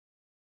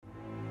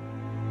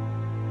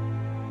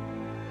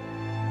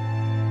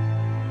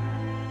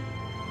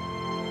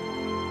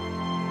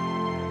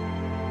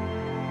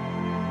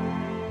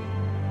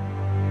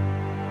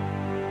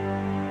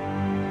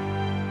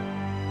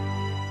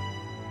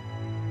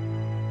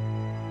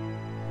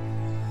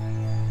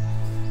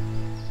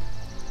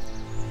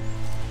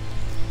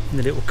in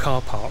the little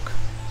car park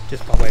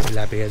just by Waverley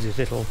Abbey as this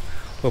little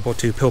World War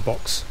II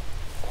pillbox.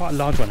 Quite a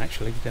large one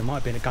actually. There might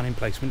have been a gun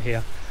emplacement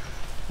here.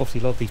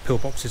 Obviously a lot of these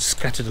pillboxes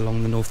scattered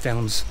along the North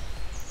Downs.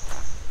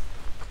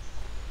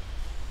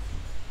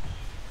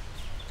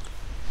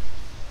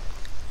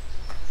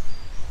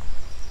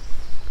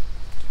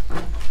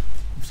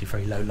 Obviously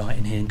very low light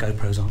in here, and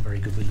GoPros aren't very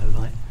good with low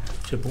light.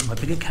 Should have bought my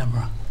bigger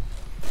camera.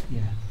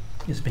 Yeah,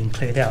 it's been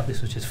cleared out.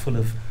 This was just full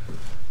of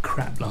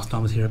crap last time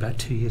I was here about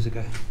 2 years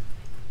ago.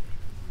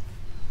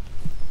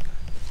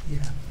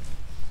 Yeah.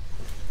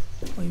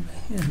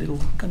 Yeah, little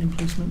gun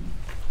emplacement.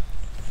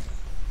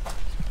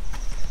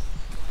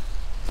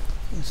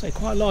 I'd say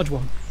quite a large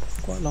one.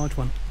 Quite a large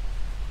one.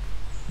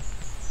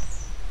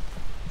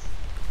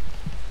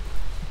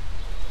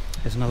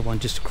 There's another one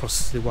just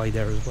across the way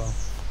there as well.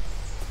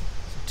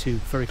 Two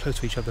very close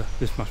to each other.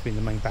 This must be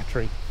the main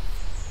battery.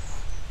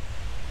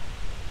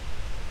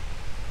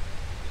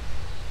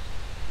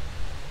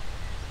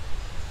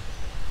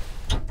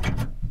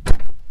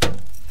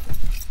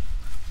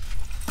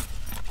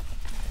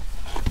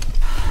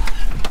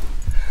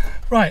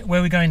 Right, where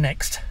are we going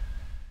next?